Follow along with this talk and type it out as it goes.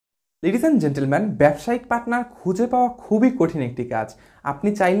Ladies and gentleman, ব্যবসায়িক partner খুঁজে পাওয়া খুবই কঠিন একটি কাজ। আপনি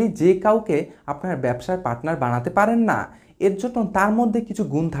চাইলে যে কাউকে আপনার ব্যবসার পার্টনার বানাতে পারেন না। এর জন্য তার মধ্যে কিছু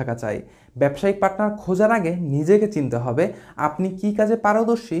গুণ থাকা চাই। ব্যবসায়িক পার্টনার খোঁজার আগে নিজেকে চিনতে হবে আপনি কি কাজে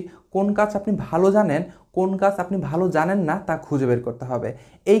পারদর্শী, কোন কাজ আপনি ভালো জানেন, কোন কাজ আপনি ভালো জানেন না তা খুঁজে বের করতে হবে।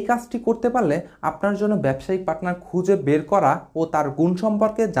 এই কাজটি করতে পারলে আপনার জন্য ব্যবসায়িক পার্টনার খুঁজে বের করা ও তার গুণ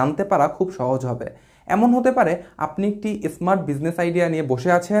সম্পর্কে জানতে পারা খুব সহজ হবে। এমন হতে পারে আপনি একটি স্মার্ট বিজনেস আইডিয়া নিয়ে বসে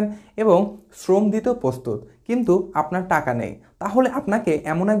আছেন এবং শ্রম দিতেও প্রস্তুত, কিন্তু আপনার টাকা নেই। তাহলে আপনাকে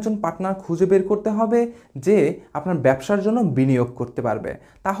এমন একজন পার্টনার খুঁজে বের করতে হবে যে আপনার ব্যবসার জন্য বিনিয়োগ করতে পারবে।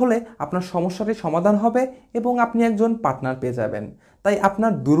 তাহলে আপনার সমস্যাটি সমাধান হবে এবং আপনি একজন পার্টনার পেয়ে যাবেন। তাই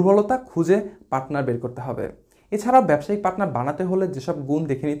আপনার দুর্বলতা খুঁজে পার্টনার বের করতে হবে। এছাড়াও ব্যবসায়িক পার্টনার বানাতে হলে যেসব গুণ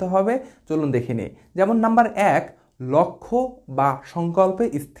দেখে নিতে হবে, চলুন দেখে নিই। যেমন নাম্বার 1, লক্ষ্য বা সংকল্পে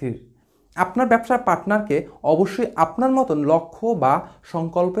স্থির। আপনার ব্যবসার পার্টনারকে অবশ্যই আপনার মতন লক্ষ্য বা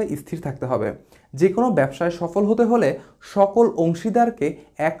সংকল্পে স্থির থাকতে হবে। যে কোনো ব্যবসায় সফল হতে হলে সকল অংশীদারকে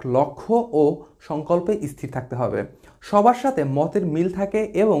এক লক্ষ্য ও সংকল্পে স্থির থাকতে হবে। সবার সাথে মতের মিল থাকে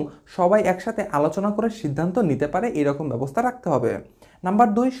এবং সবাই একসাথে আলোচনা করে সিদ্ধান্ত নিতে পারে, এরকম ব্যবস্থা রাখতে হবে। নাম্বার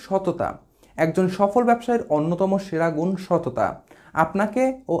 2, সততা। একজন সফল ব্যবসায়ীর অন্যতম সেরা গুণ সততা। আপনাকে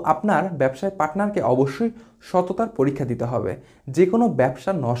ও আপনার ব্যবসায় পার্টনারকে অবশ্যই সততার পরীক্ষা দিতে হবে। যে কোনো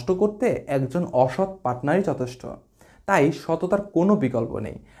ব্যবসা নষ্ট করতে একজন অসৎ পার্টনারই যথেষ্ট, তাই সততার কোনো বিকল্প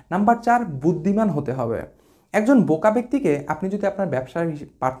নেই। নাম্বার 4, বুদ্ধিমান হতে হবে। একজন বোকা ব্যক্তিকে আপনি যদি আপনার ব্যবসার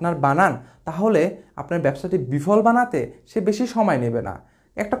পার্টনার বানান, তাহলে আপনার ব্যবসাটি বিফল বানাতে সে বেশি সময় নেবে না।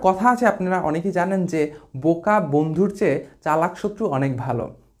 একটা কথা আছে, আপনারা অনেকেই জানেন যে বোকা বন্ধুর চেয়ে চালাক শত্রু অনেক ভালো।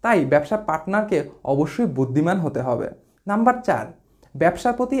 তাই ব্যবসার পার্টনারকে অবশ্যই বুদ্ধিমান হতে হবে। নাম্বার 4,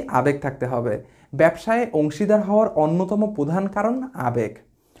 ব্যবসার প্রতি আবেগ থাকতে হবে। ব্যবসায় অংশীদার হওয়ার অন্যতম প্রধান কারণ আবেগ।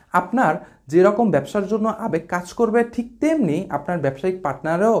 আপনার যেরকম ব্যবসার জন্য আবেগ কাজ করবে, ঠিক তেমনি আপনার ব্যবসায়িক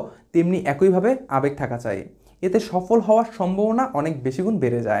পার্টনারেও তেমনি একইভাবে আবেগ থাকা চাই। এতে সফল হওয়ার সম্ভাবনা অনেক বেশি গুণ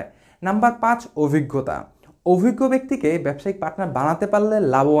বেড়ে যায়। নাম্বার 5, অভিজ্ঞতা। অভিজ্ঞ ব্যক্তিকে ব্যবসায়িক পার্টনার বানাতে পারলে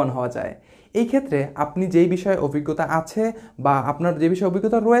লাভবান হওয়া যায়। এই ক্ষেত্রে আপনি যেই বিষয়ে অভিজ্ঞতা আছে বা আপনার যে বিষয়ে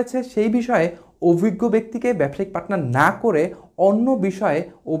অভিজ্ঞতা রয়েছে, সেই বিষয়ে অভিজ্ঞ ব্যক্তিকে ব্যবসায়িক পার্টনার না করে অন্য বিষয়ে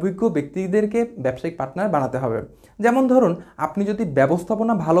অভিজ্ঞ ব্যক্তিদেরকে ব্যবসায়িক পার্টনার বানাতে হবে। যেমন ধরুন, আপনি যদি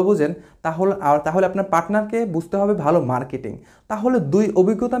ব্যবস্থাপনা ভালো বোঝেন, তাহলে আপনার পার্টনারকে বুঝতে হবে ভালো মার্কেটিং। তাহলে দুই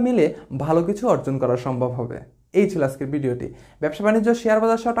অভিজ্ঞতা মিলে ভালো কিছু অর্জন করা সম্ভব হবে। এই ছিল আজকের ভিডিওটি। ব্যবসা বাণিজ্য, শেয়ার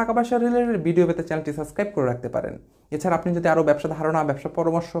বাজার সহ টাকা পয়সা রিলেটেড ভিডিও পেতে চ্যানেলটি সাবস্ক্রাইব করে রাখতে পারেন। এছাড়া আপনি যদি আরও ব্যবসা ধারণা, ব্যবসা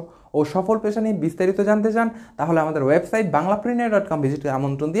পরামর্শ ও সফল পেশা নিয়ে বিস্তারিত জানতে চান, তাহলে আমাদের ওয়েবসাইট banglaprenieur.com ভিজিট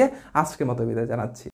আমন্ত্রণ দিয়ে আজকের মতো বিদায় জানাচ্ছি।